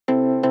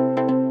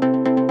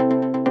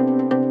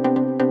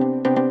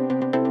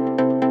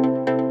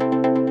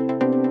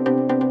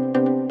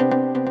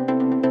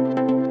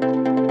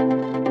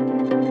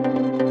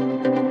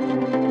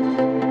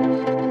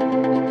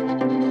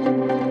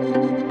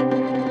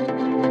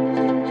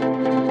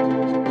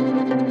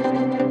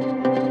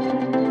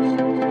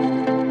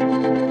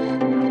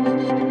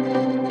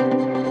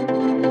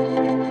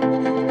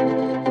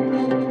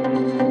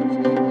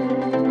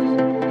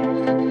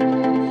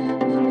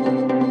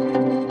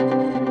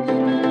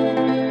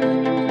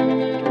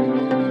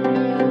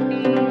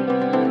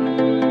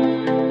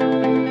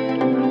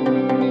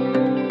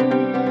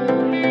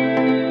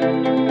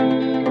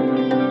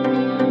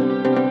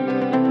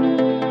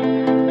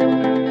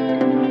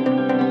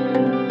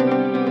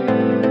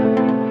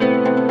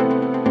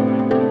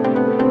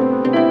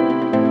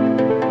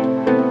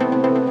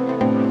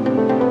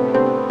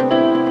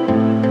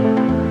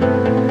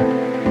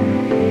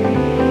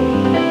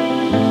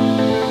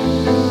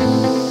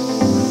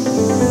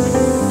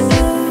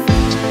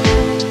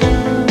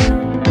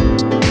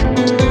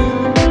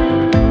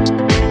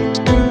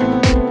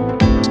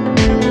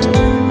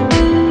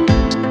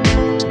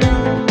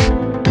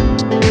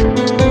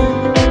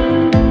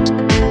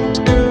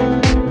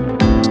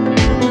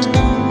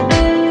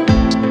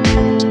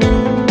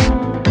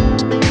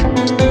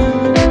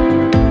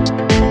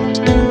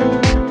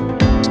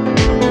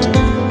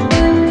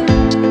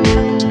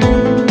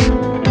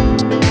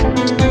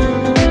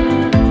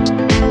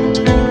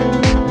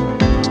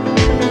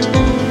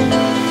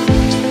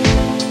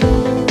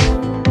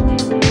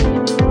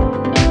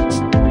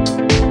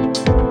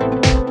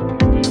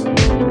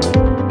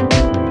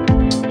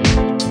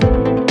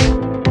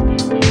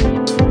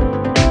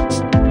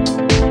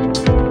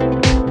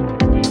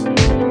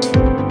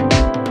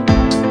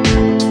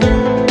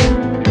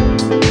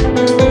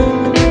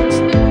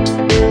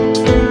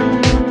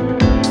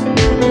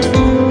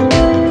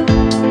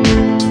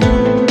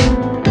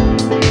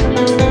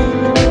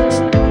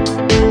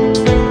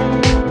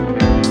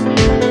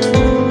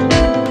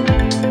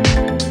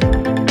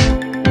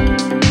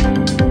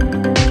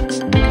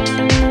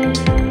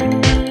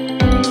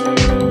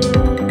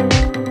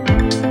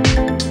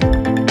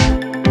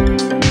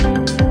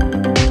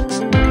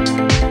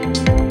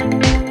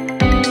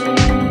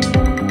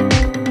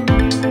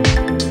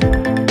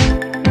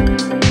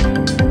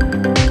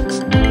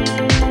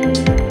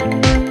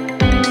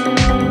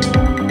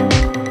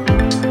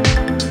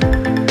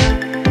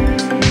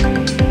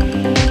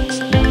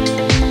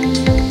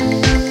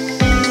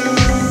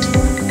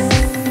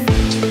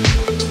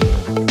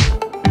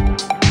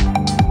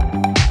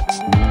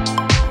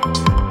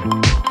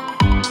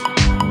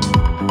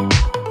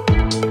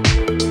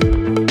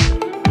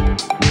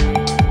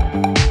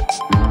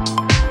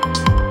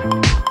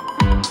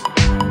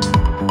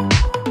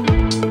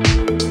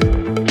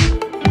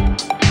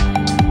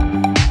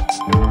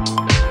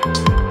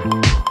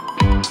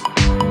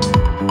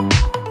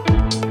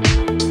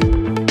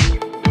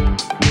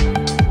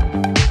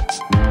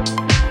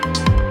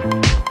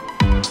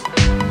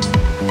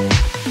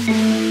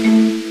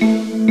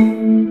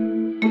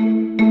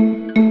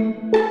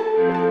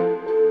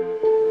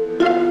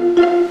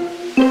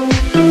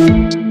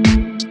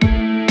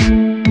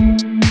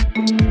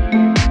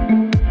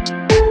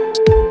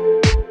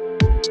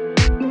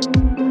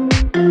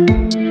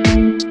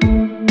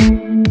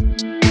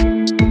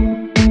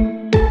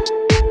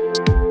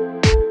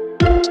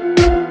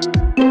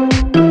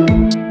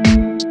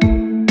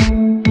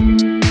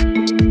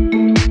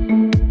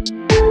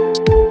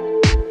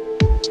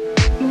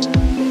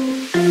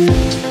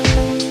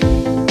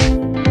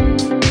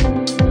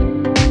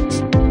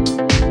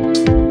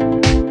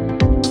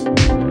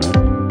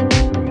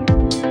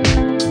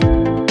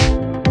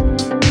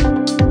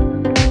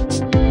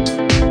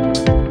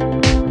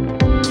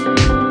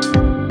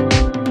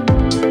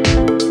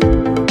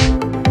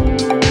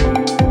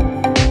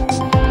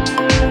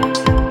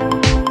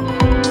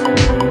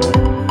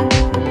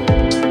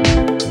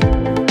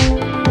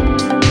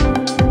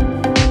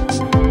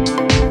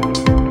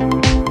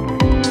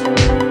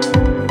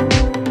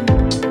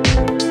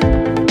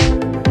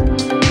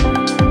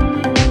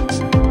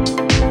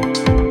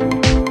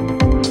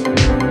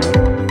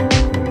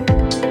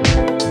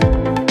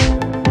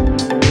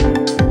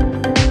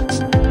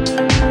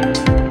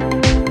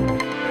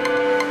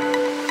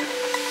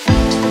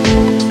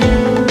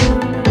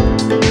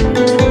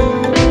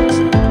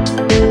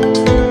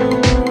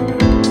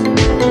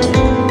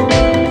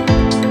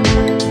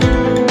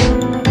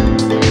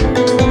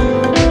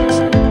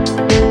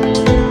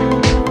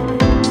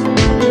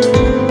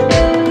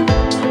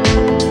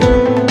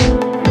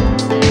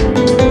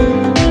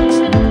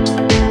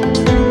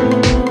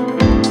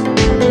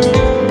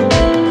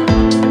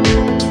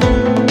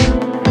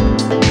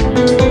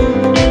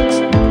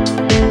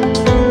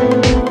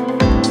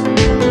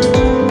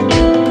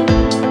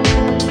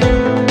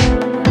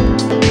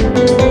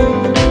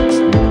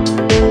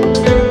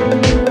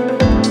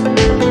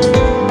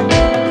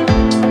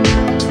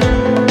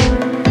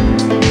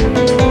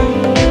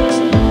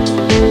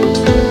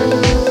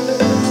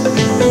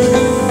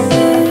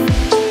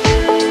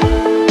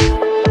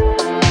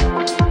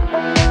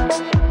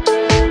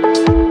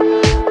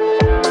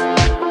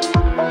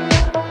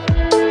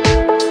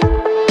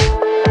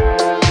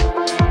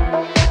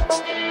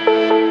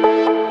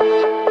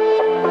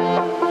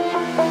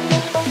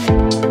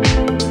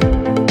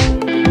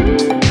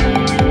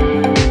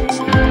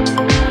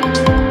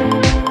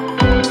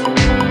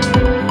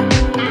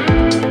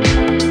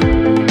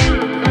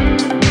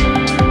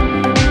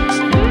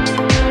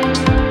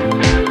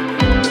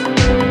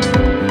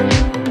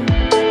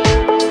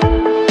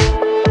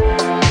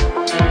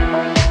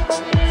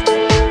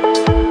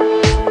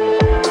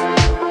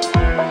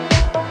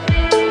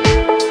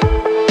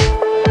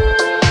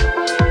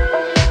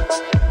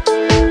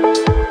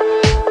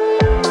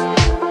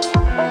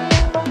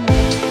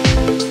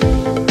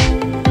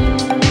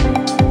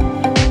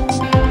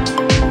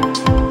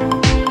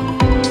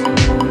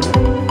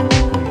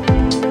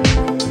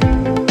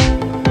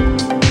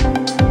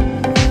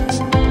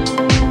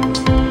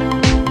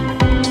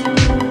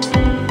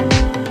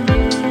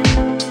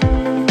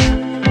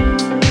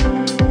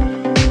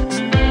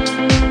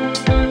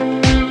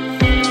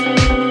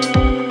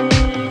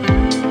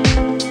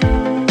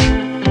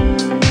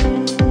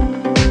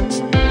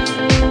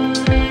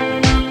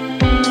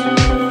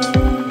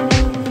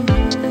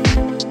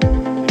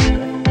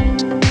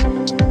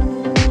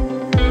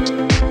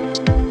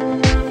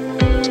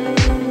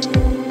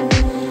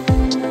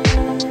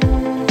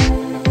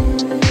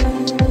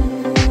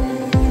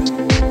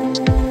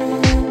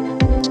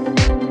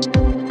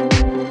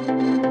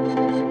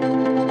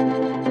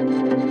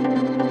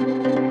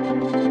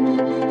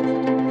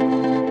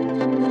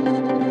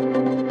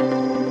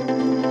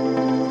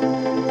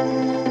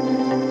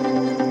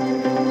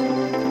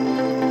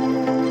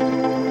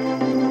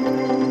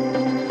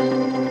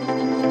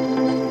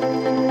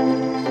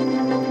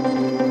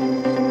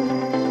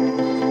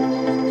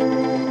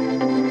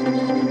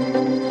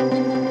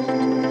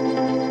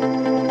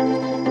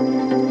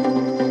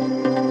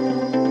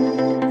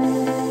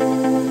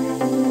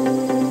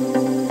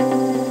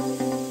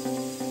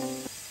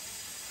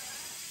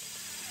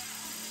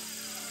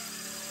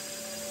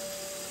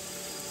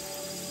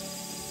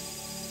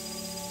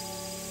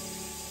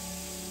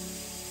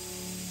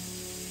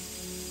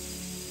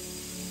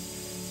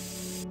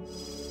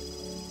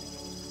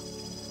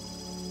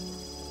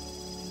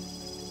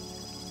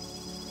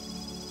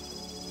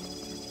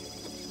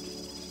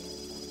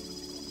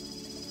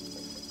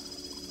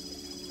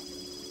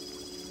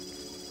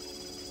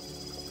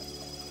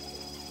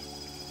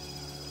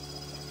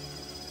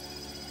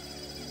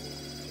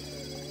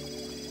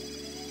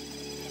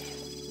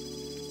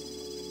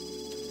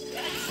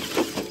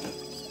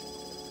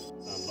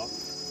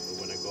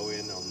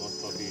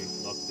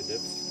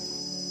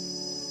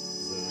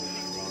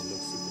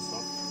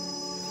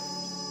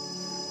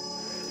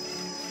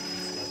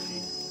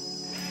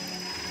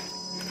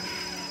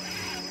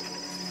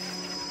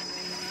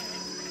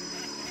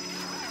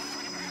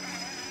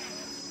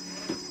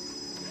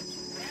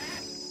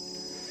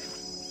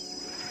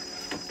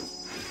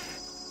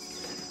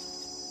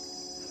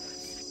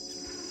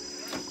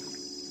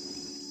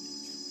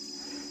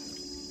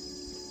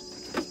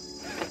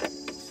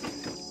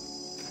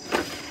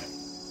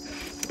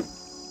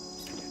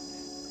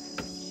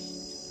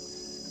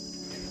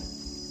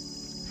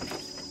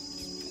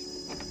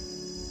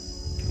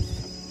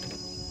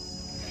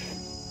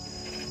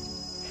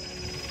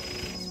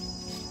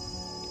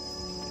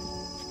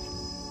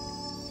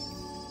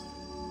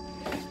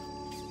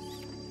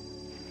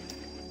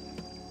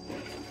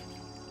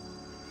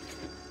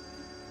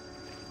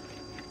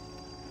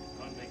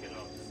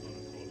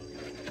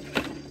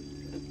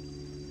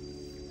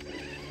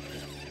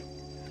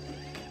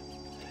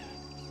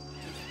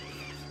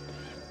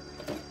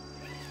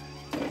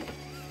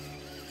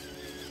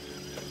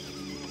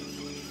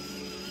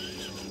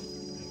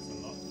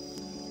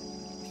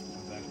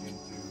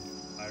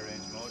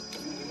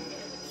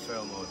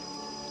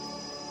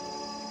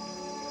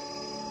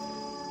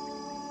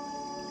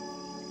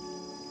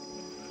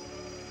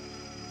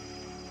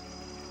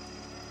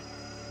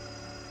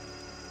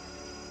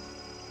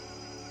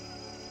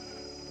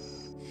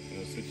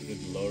switch it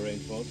into low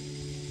range mode.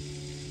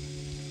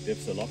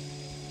 Dips are locked,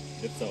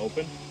 dips are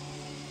open.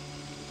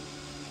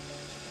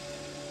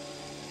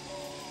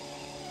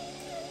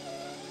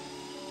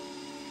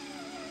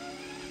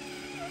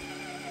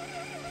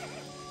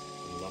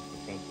 lock the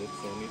front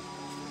dips only.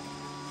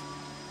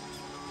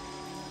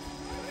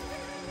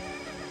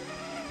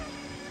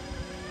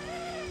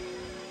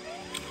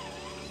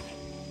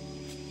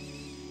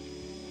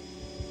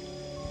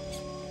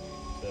 So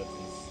that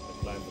is a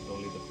climb with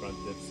only the front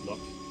dips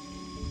locked.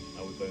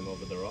 Now we're going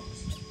over the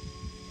rocks.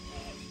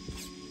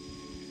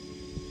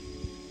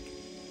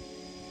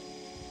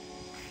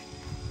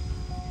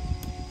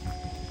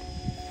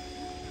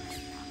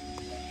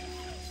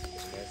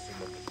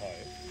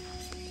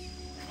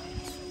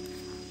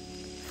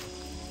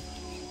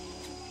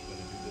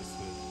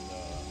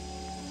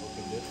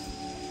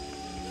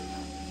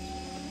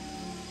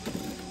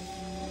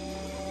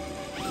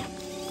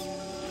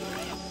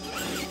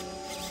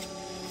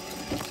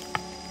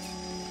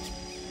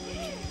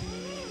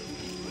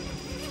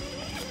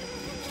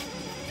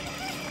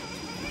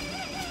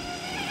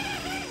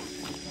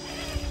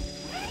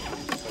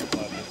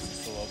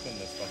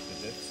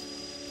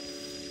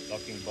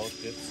 Locking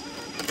both dips.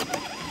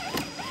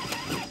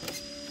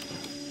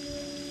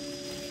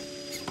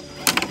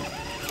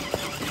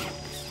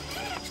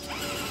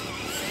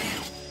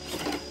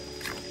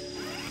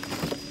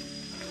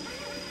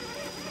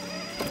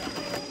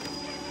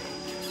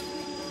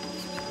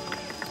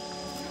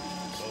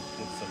 Both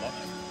dips are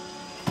locked.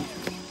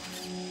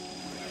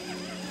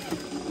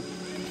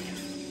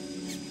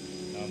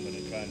 Now I'm going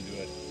to try and do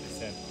a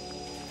descent.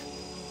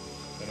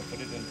 I'm going to put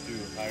it into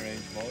high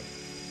range mode,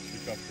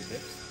 switch off the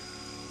dips.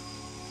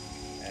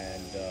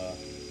 And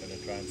gonna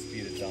try and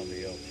speed it down the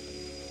hill.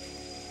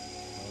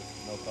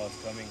 No cars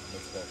coming,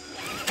 let's go.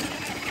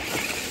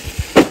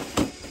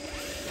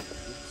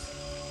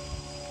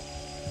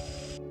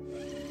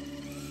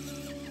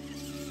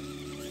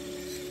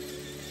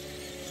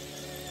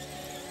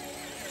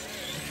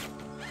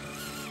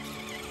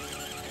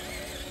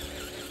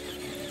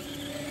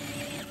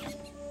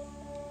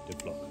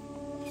 Dip lock.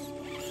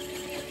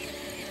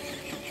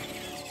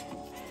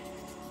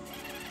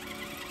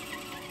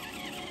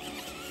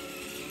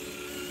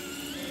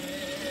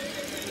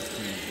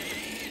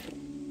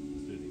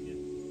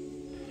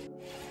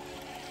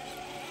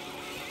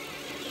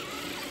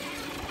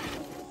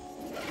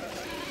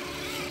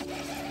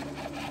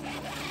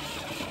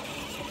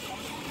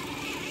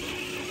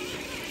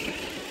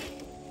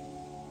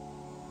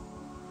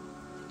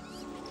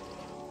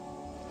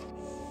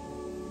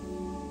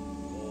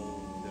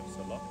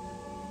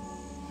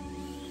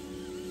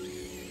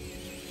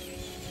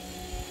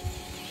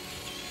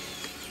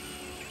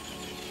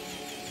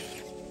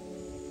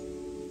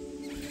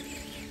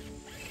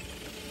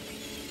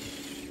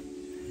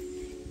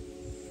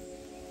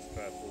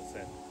 Try a full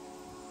send.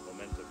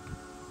 Momentum.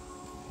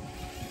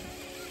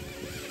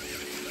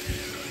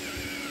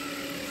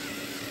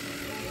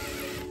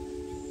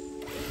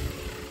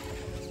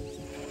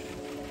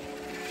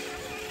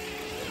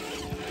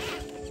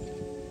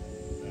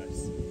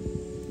 Nice.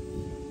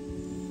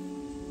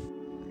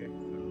 Okay, I'm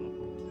gonna lock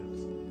both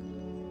dips.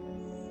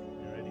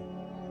 You ready?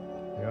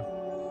 Yeah.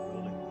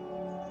 Rolling.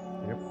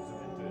 Yep.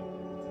 Zoom into it.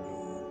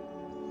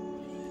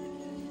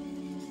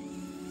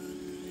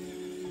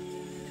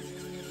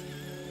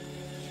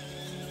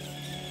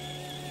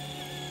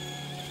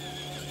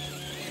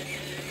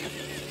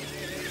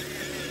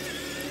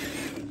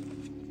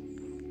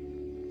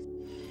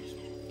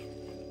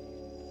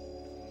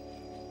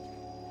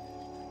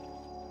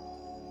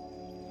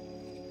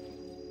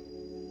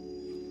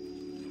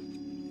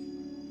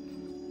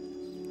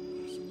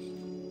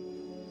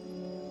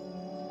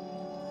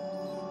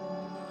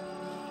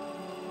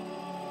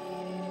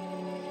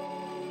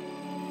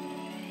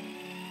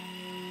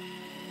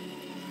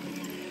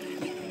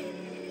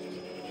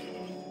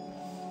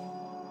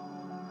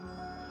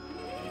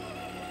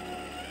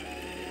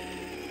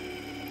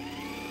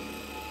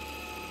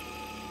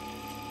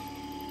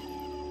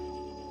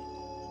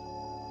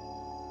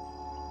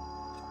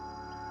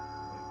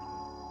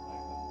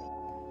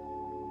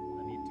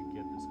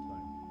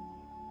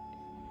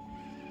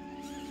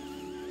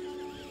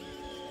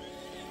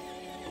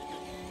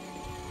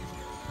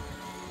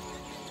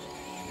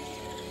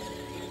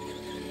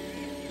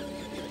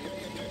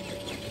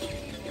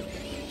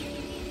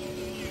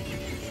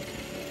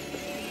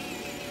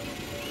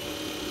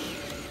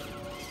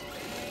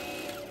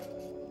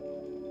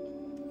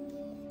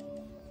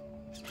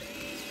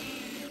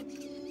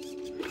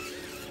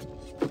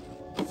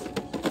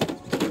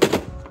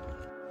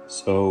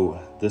 So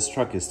this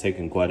truck has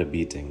taken quite a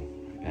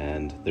beating,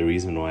 and the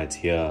reason why it's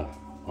here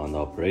on the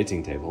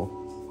operating table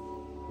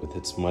with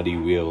its muddy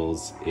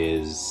wheels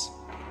is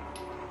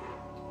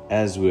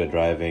as we were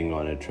driving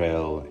on a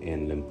trail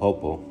in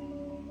Limpopo,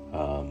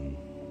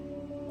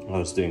 I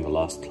was doing the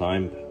last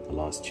climb, the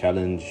last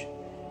challenge.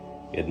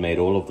 We had made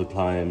all of the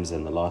climbs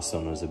and the last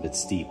one was a bit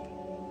steep,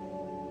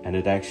 and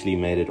it actually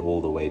made it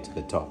all the way to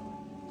the top.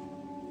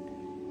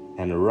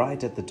 And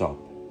right at the top,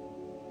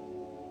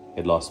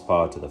 it lost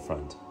power to the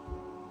front.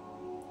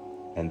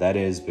 And that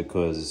is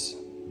because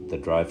the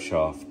drive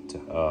shaft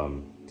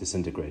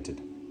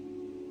disintegrated.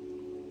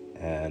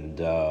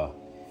 And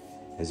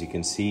as you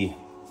can see,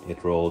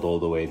 it rolled all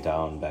the way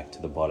down back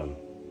to the bottom.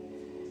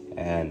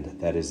 and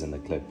that is in the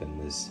clip in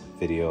this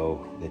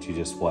video that you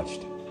just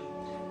watched.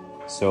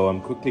 So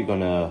I'm quickly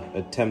gonna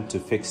attempt to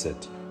fix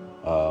it.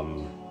 I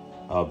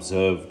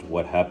observed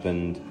what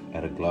happened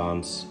at a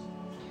glance.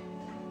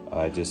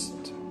 I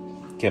just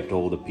kept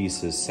all the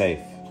pieces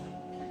safe,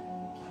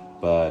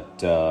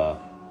 but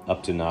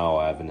up to now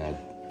I haven't had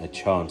a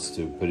chance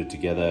to put it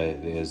together.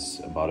 There's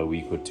about a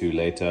week or two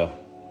later,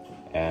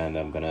 and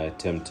I'm gonna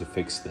attempt to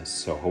fix this.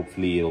 So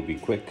hopefully it'll be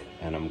quick,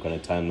 and I'm gonna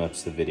time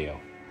lapse the video.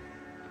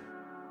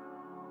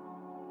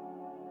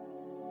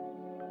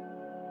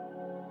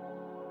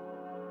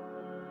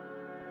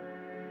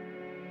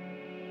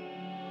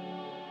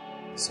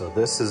 So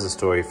this is a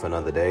story for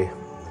another day.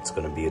 It's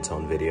gonna be its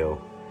own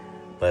video.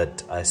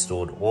 But I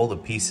stored all the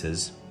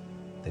pieces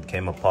that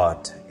came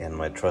apart in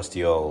my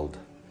trusty old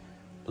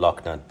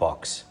lock nut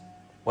box.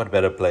 What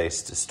better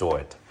place to store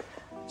it?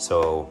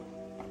 So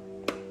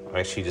I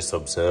actually just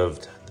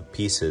observed the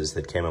pieces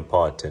that came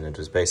apart, and it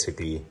was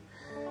basically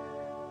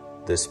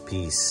this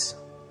piece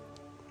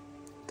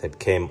that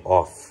came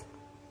off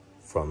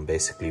from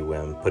basically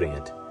where I'm putting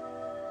it.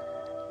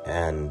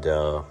 And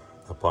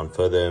upon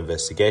further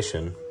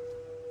investigation,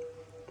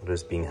 it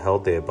was being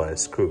held there by a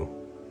screw.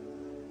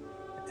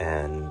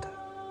 And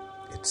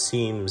it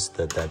seems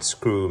that that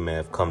screw may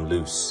have come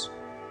loose.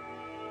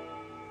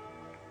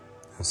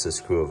 That's the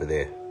screw over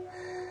there.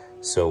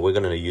 So we're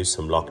going to use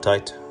some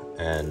Loctite,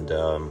 and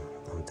I'm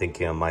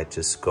thinking I might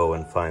just go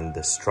and find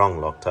the strong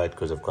Loctite,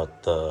 because I've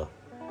got the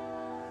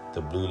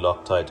blue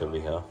Loctite over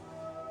here.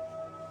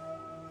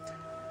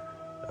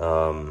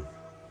 I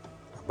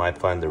might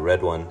find the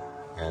red one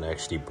and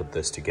actually put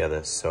this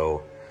together.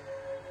 So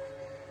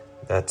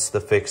that's the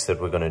fix that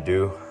we're going to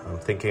do. I'm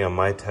thinking I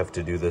might have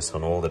to do this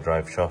on all the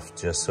drive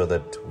shaft, just so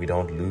that we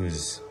don't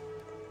lose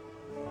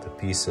the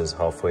pieces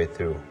halfway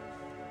through.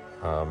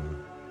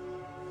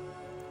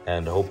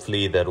 And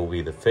hopefully that will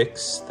be the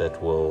fix that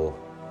will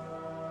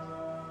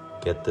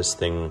get this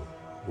thing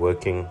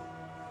working.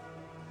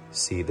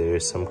 See, there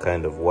is some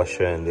kind of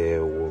washer in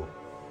there, or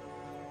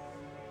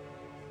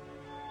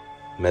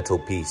metal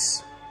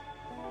piece,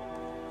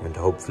 and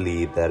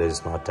hopefully that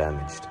is not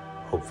damaged.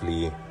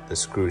 Hopefully the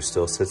screw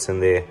still sits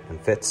in there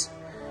and fits.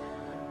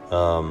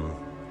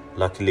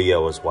 Luckily I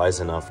was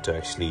wise enough to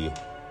actually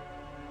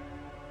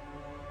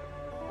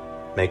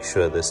make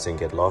sure this didn't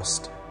get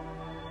lost.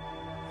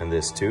 And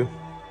this too.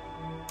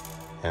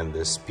 And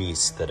this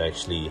piece that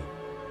actually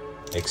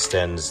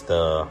extends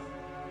the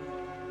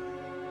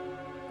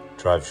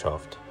drive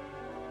shaft.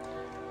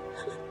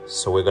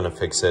 So we're gonna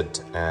fix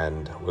it,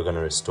 and we're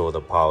gonna restore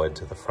the power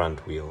to the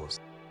front wheels.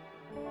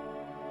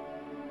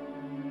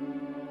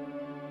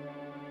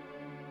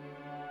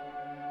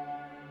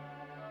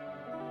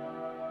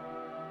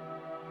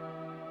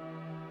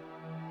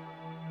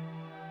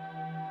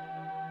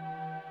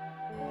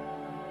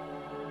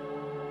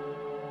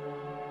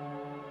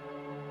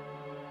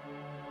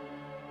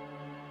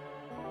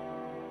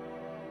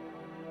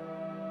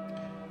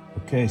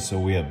 Okay, so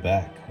we are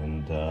back,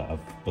 and I've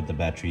put the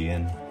battery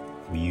in.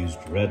 We used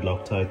red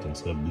Loctite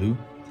instead of blue.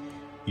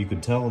 You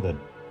could tell that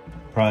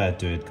prior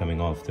to it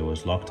coming off there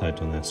was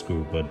Loctite on that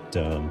screw, but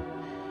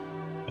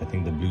I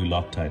think the blue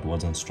Loctite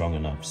wasn't strong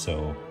enough.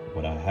 So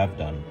what I have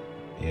done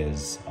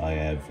is I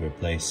have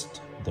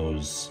replaced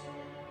those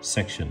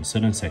sections,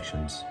 certain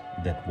sections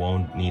that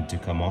won't need to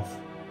come off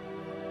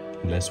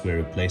unless we're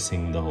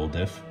replacing the whole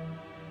diff,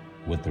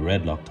 with the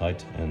red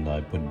Loctite, and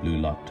I put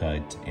blue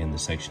Loctite in the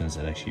sections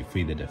that actually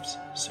free the diffs.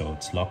 So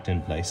it's locked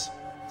in place.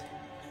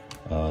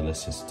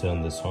 Let's just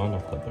turn this on.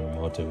 I've got the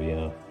remote over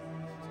here.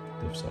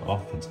 Diffs are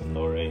off, it's in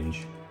low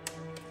range.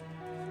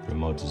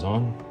 Remote is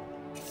on.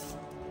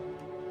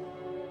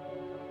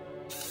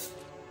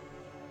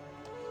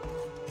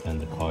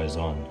 And the car is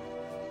on.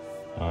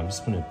 Now I'm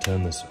just going to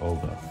turn this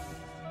over.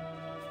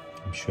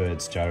 I'm sure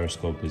its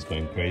gyroscope is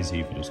going crazy.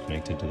 If it was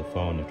connected to the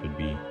phone, it would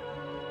be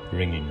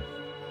ringing.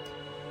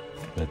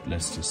 But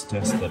let's just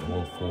test that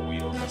all four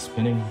wheels are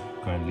spinning.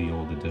 Currently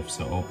all the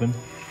diffs are open.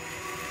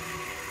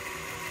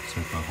 So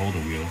if I hold a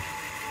wheel, it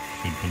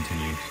should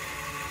continue.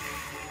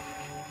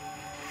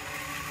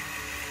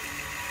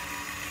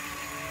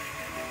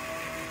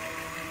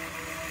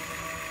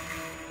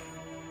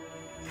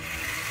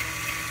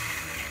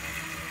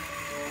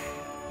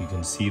 You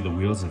can see the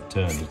wheels have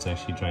turned. It's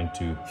actually trying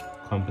to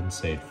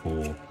compensate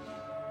for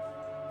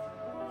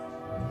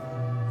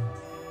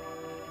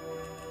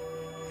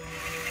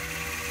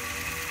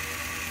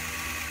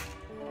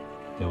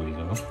there we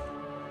go.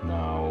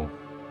 Now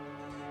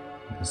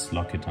let's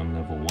lock it on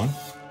level 1.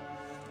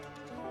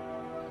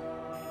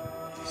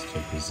 Let's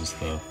check, this is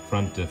the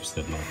front diffs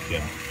that lock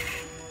here.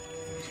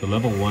 So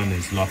level 1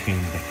 is locking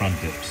the front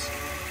diffs.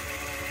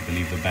 I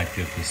believe the back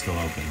diff is still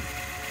open.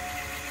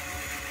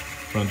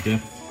 Front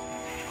diff,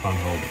 can't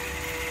hold it.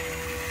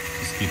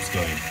 Just keeps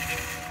going.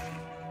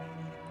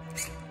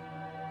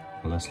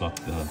 Well, let's lock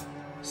the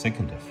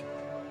second diff.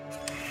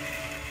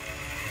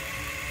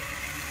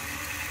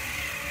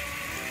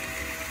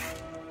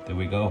 There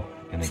we go,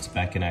 and it's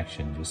back in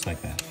action just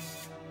like that.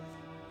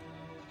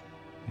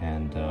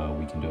 And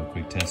we can do a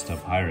quick test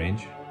of high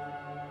range.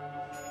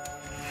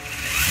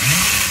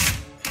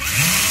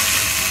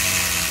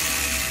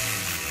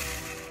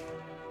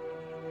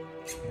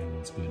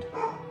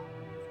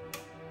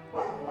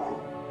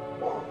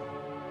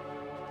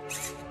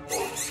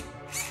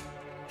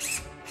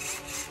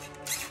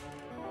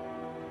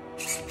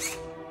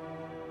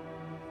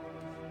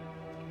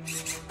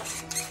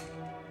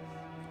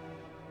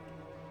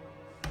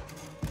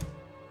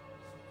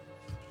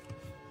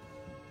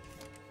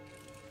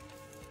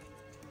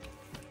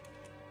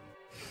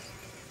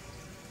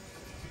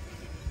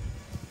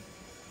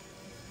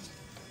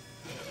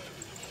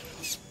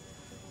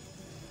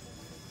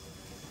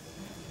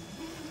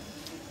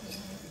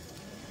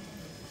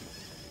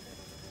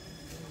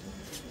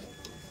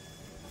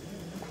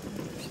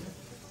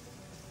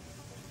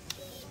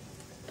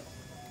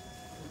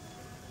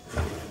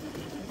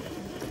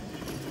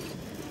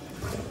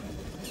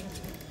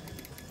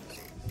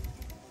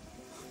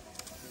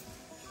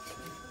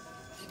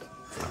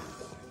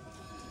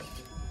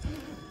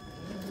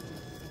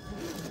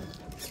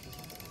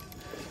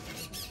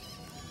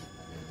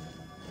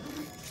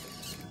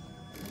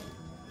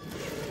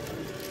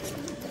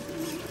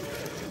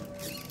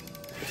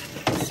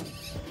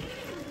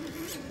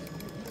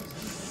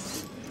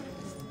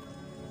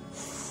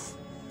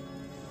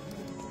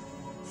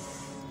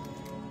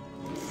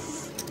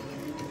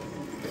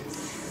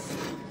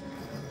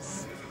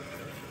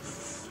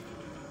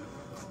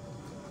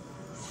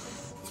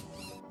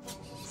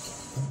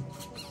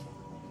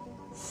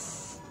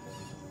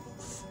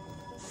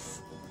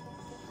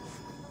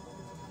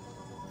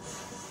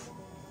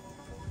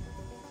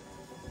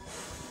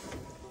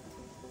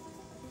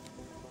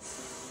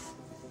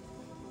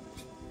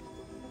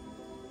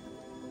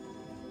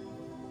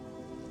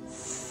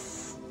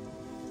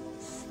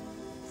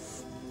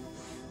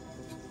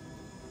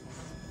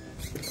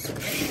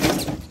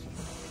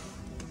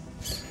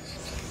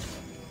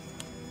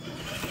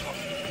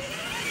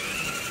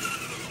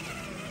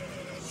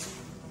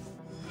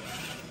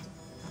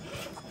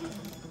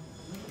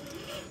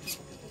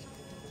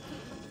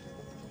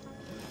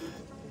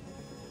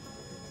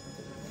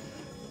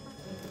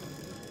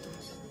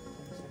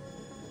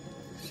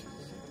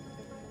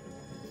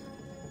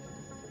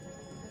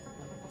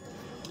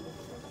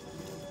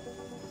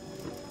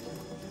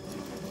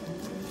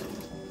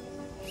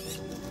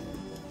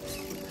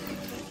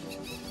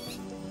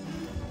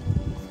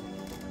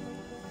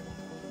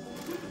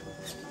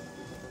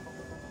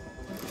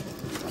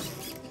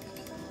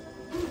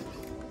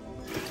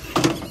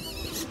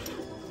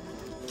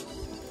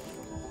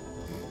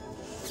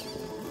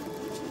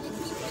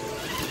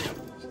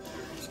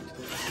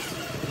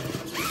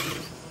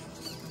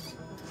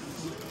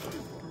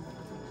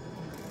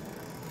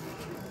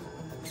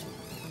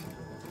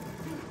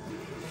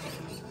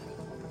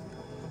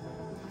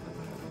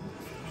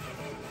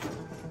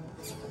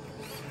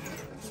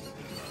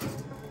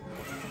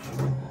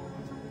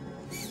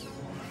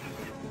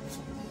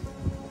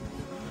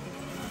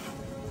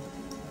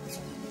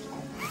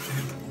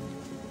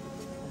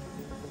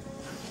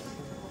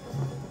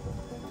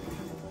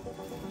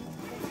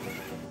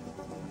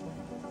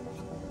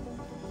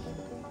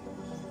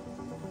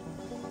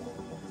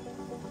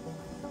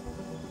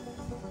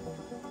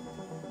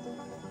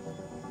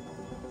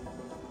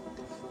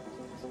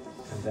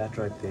 And that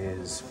right there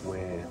is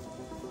where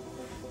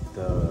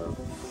the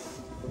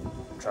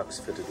trucks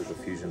fitted with the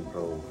Fusion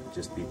Pro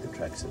just beat the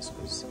Traxxas,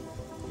 because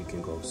you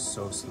can go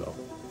so slow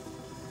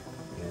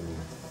in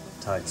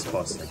tight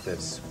spots like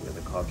this where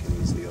the car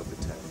can easily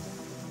overturn.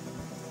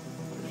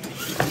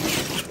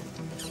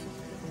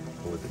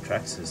 But with the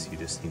Traxxas, you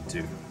just need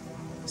to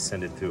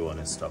send it through on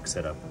a stock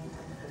setup.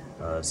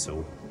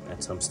 So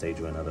at some stage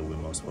or another, we're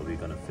most probably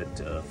going to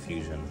fit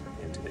Fusion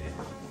into there.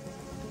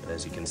 But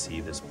as you can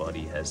see, this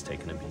body has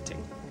taken a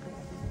beating.